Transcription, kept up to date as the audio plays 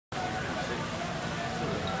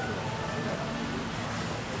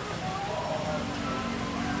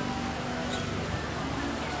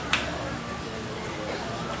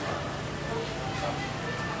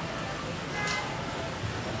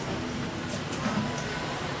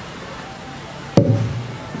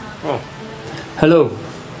Oh. Hello.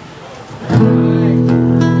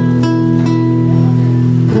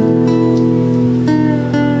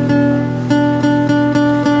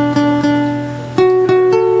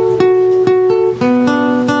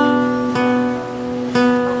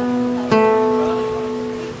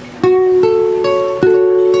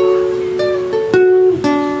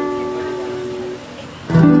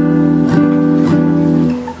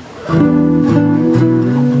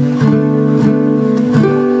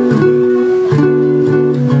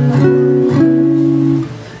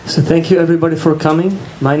 So thank you everybody for coming.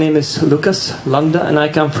 My name is Lucas Landa and I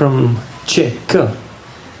come from Czech.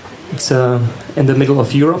 It's in the middle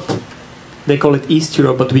of Europe. They call it East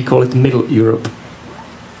Europe, but we call it Middle Europe.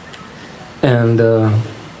 And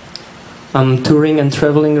I'm touring and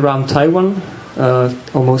traveling around Taiwan,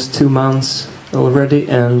 almost 2 months already,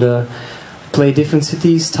 and play different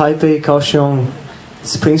cities, Taipei, Kaohsiung,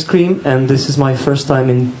 Spring Scream, and this is my first time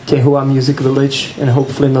in Kehua Music Village, and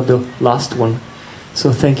hopefully not the last one.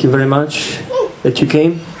 So thank you very much that you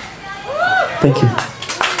came. Thank you.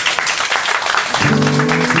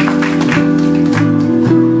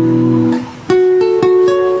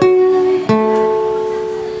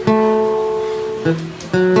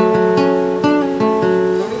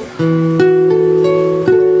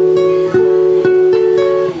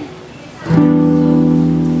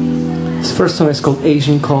 This first song is called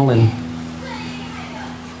Asian Calling.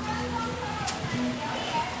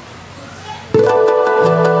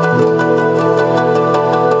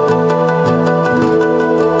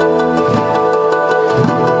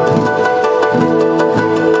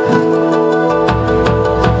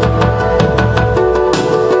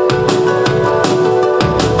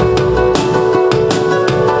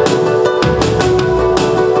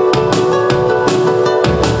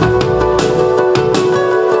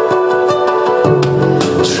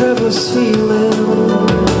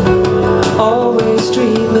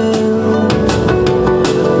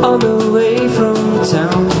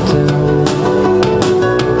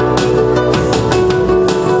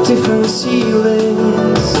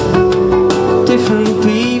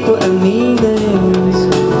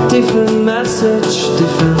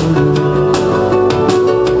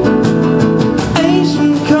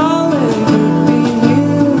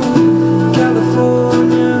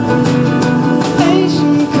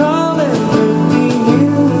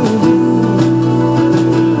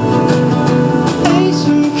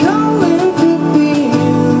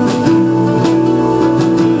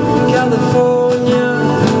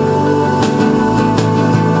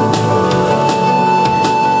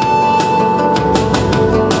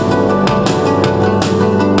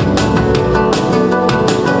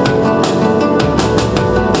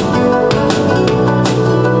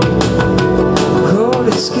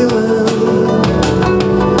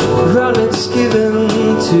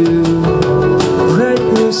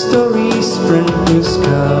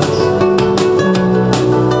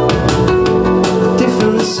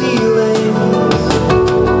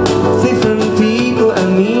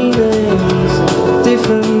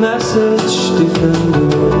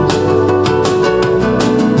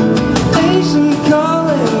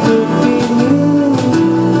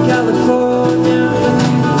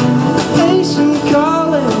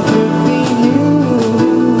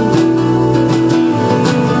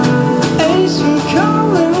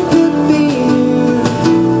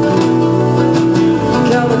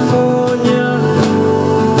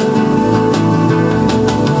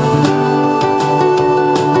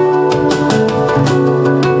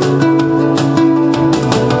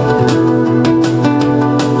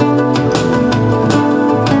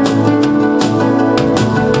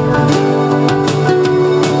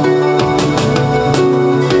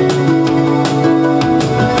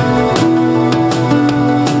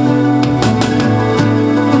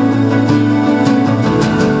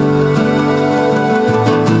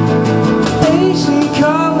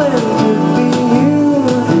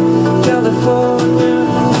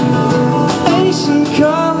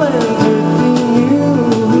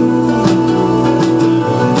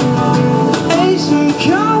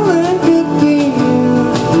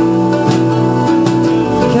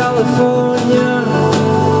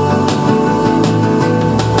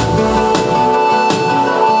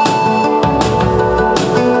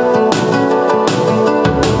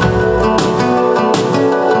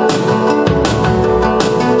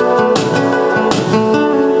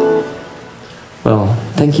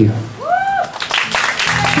 Thank you.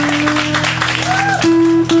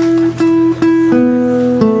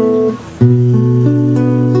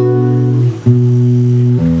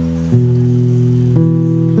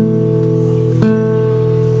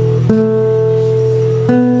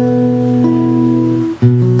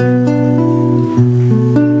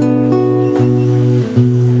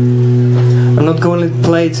 going to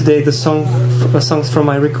play today the songs from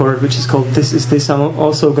my record, which is called This Is This. I'm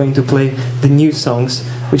also going to play the new songs,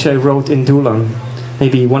 which I wrote in Dulan,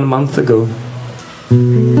 maybe 1 month ago.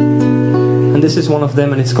 And this is one of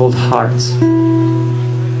them, and it's called Hearts.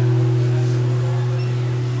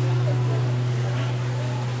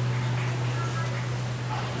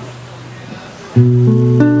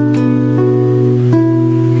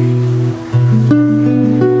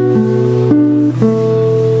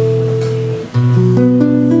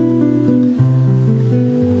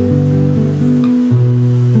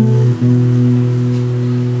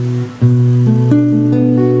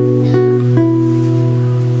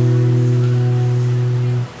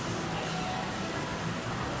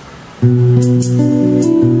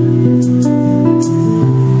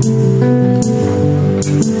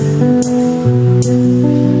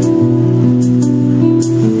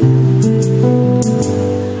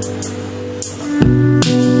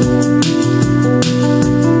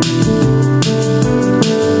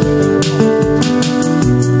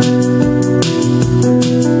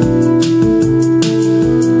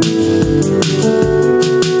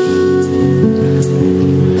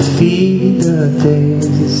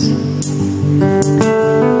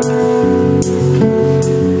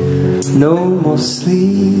 No more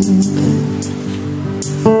sleep.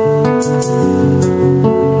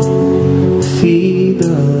 Feed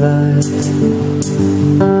the light.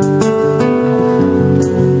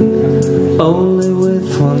 Only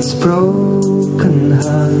with one's broken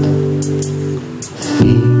heart.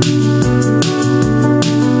 Feed.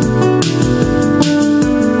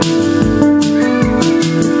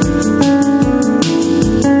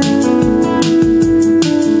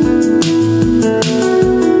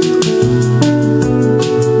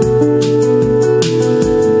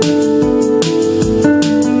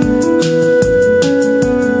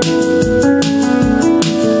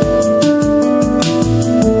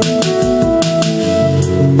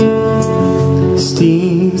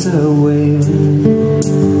 Steams away.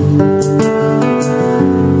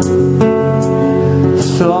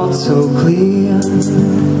 Thoughts so clear.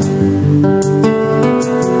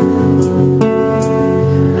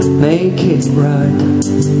 Make it right.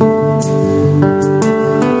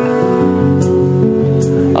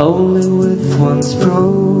 Only with one's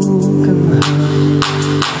broken heart.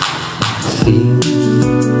 Feel.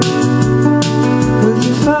 Will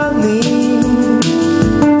you find me?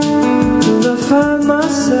 Find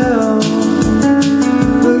myself.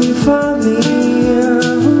 Will you find me?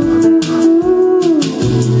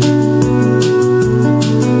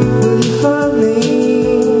 Will you find me?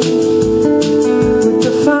 Will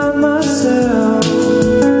you find myself?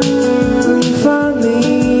 Will you find me?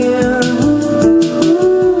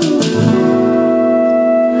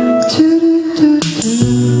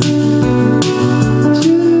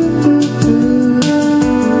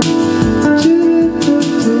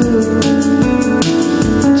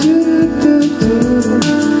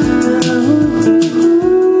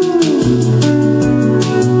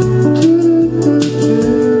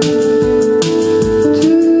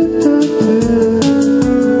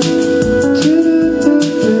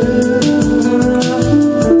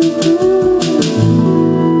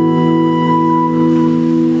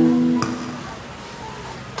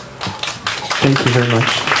 Thank you very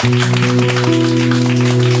much.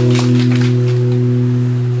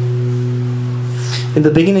 In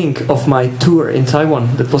the beginning of my tour in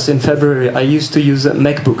Taiwan, that was in February, I used to use a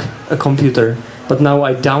MacBook, a computer, but now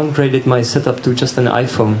I downgraded my setup to just an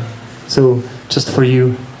iPhone. So, just for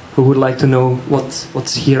you who would like to know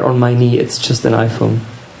what's here on my knee, it's just an iPhone.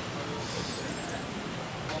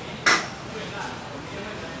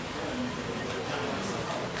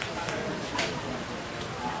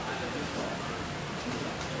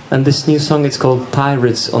 And this new song, it's called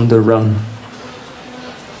Pirates on the Run.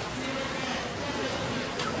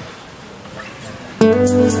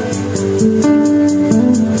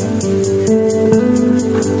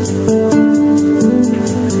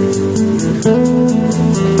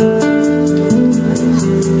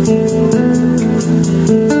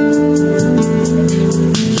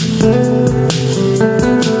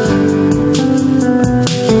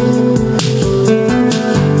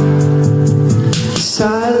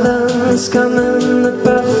 Silence coming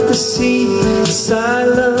above the sea.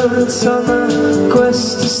 Silence on a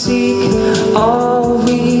quest to seek all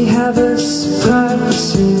we have.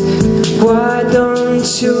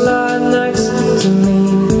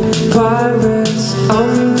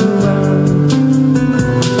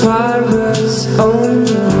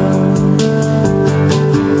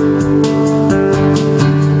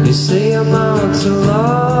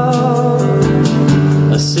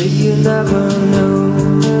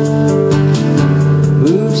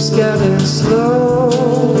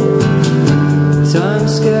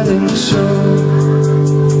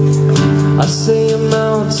 say I'm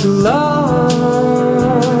out too long.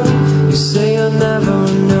 You say I never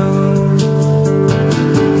know.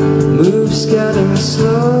 Moves getting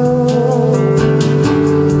slow,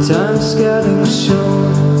 time's getting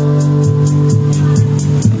short.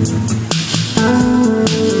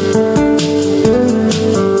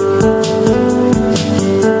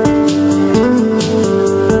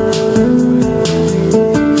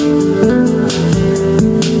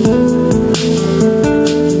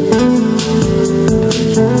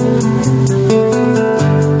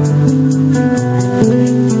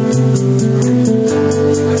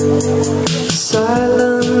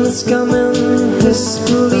 Silence coming,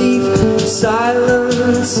 disbelief.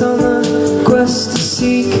 Silence on a quest to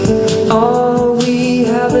seek. All we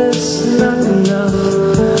have is not enough.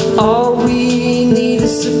 All we need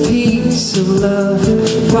is a piece of love.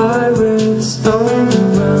 Pirates on the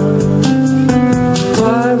run.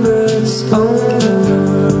 Pirates on the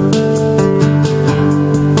run.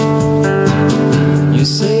 You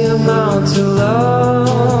say I'm out too long.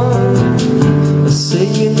 I say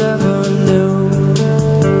you never know.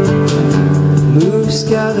 Moves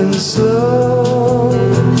getting slow,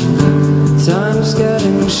 time's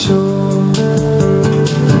getting short.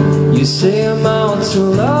 You say I'm out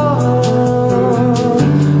too long.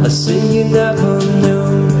 I say you never know.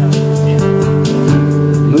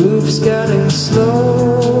 Moves getting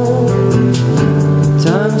slow,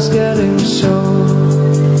 time's getting short.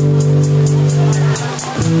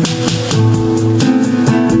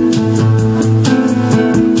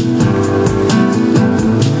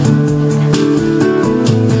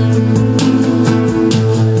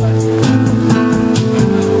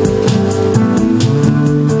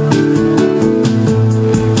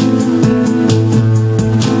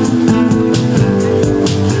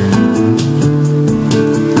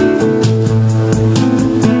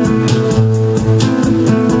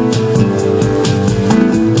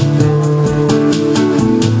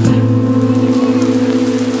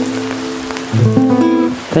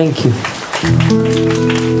 Thank you.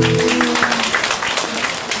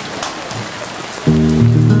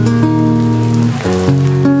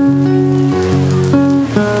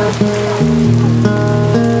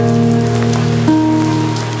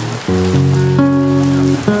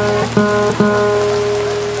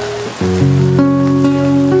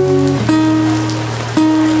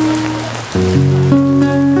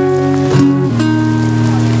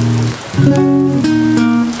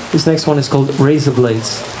 This next one is called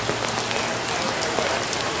Razorblades.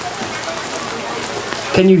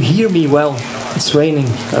 Can you hear me well? It's raining.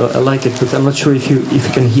 I like it, but I'm not sure if you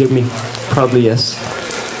can hear me. Probably yes.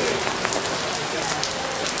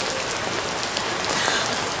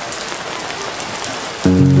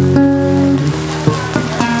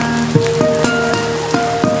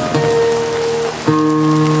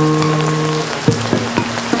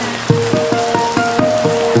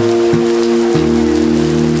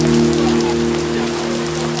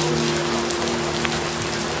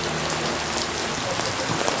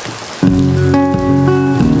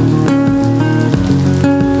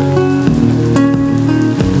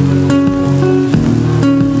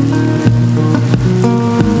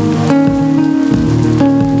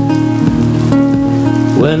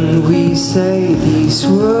 When we say these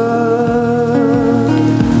words,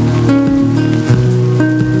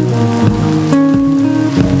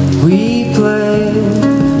 we play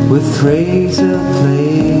with razor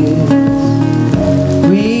blades.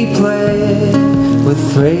 We play with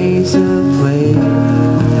razor blades.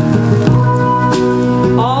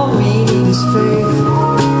 All we need is faith.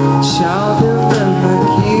 Shout them and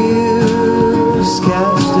make you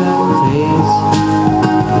sketch that face.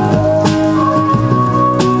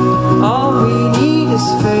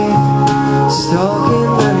 Faith,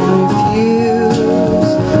 stalking and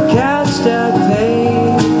refuse. Catch that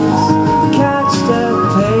pace, catch that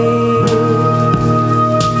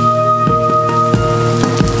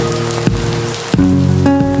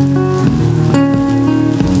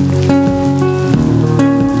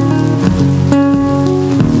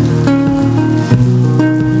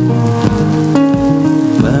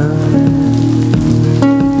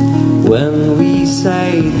when we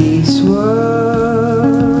say these words,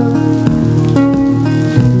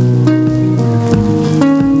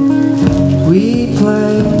 we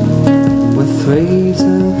play with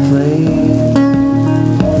razor blades.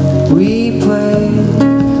 We play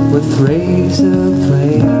with razor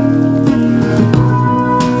blades.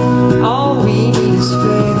 All we need is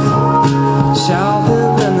faith. Shout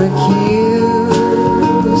them and accuse.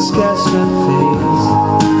 Sketch that face.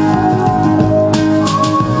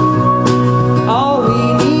 All we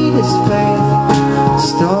need is faith.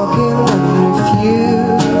 Stalking and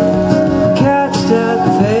refuse.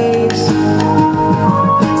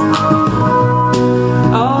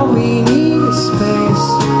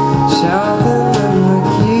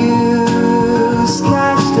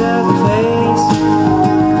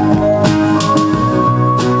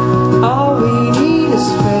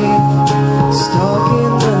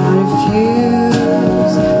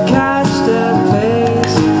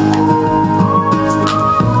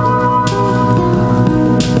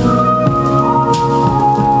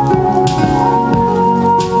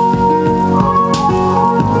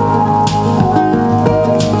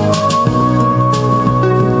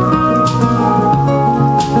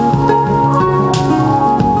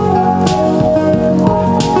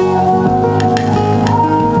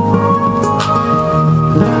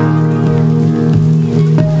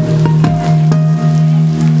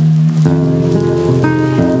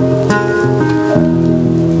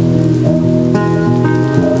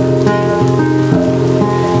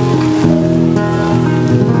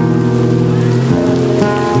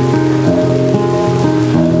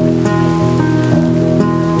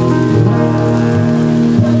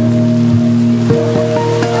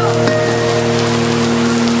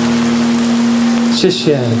 谢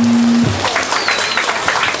谢。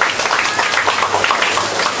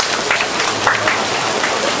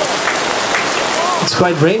It's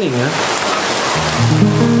quite raining, huh?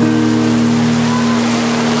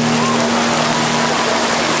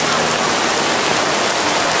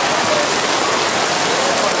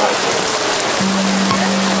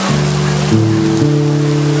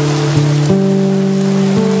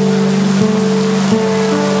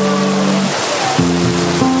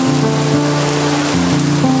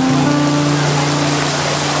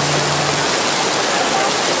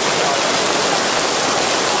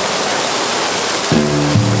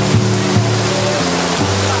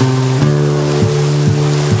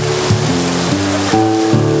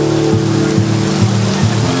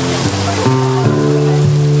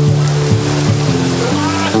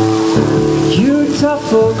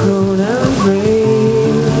 For grown and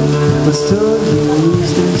brave, but still you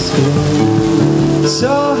lose this game.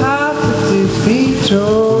 So hard to defeat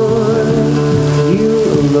joy, you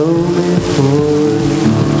alone before.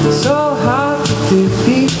 So hard to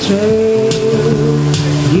defeat trade,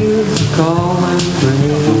 you calm and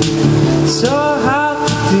brave. So hard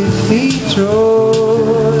to defeat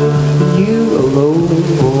joy, you alone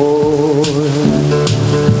before.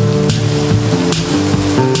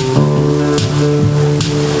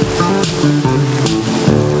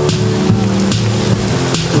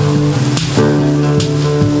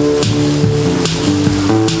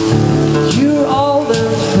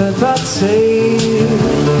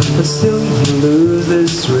 But still you lose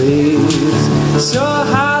this race. So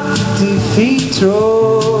hard to defeat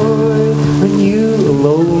Troy when you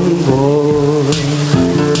alone boy.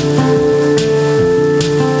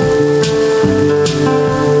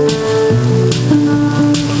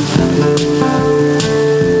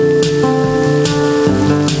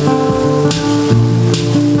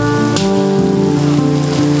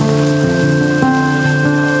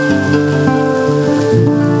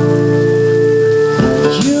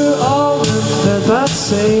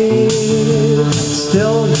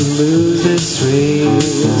 Still you lose this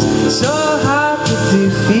race. So hard to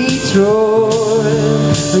defeat Troy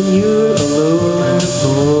when you're alone and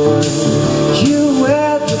boy. You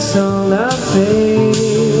wear this on our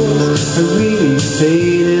face and really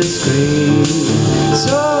fade is great.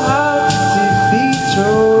 So hard to defeat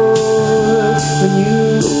Troy when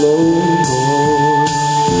you're alone boy.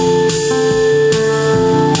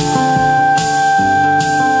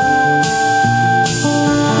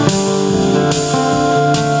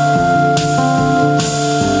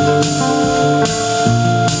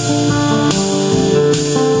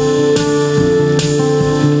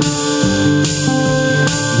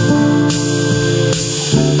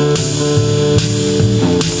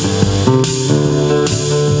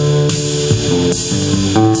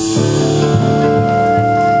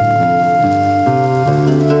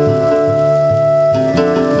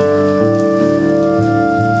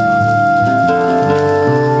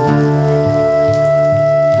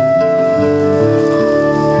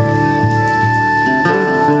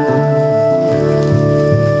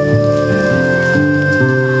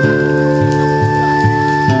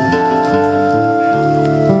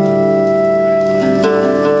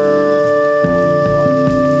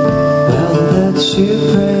 You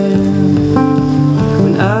pray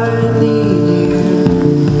when I need you.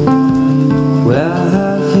 Where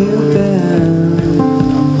have you been?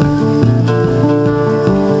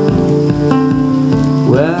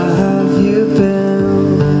 Where have you been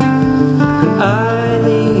when I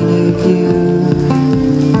needed you?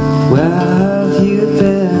 Where have you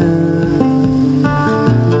been?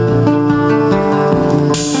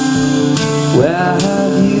 Where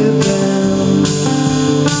have you been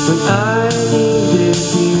when I needed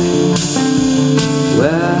you?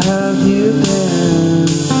 Where have you been?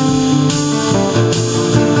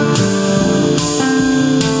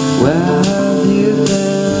 Where have you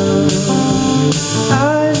been?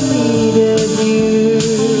 I needed you.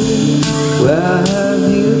 Where have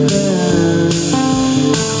you been?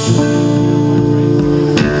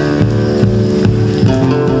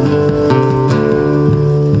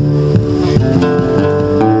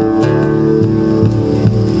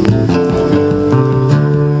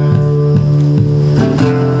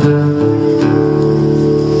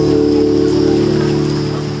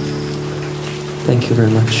 Thank you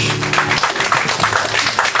very much.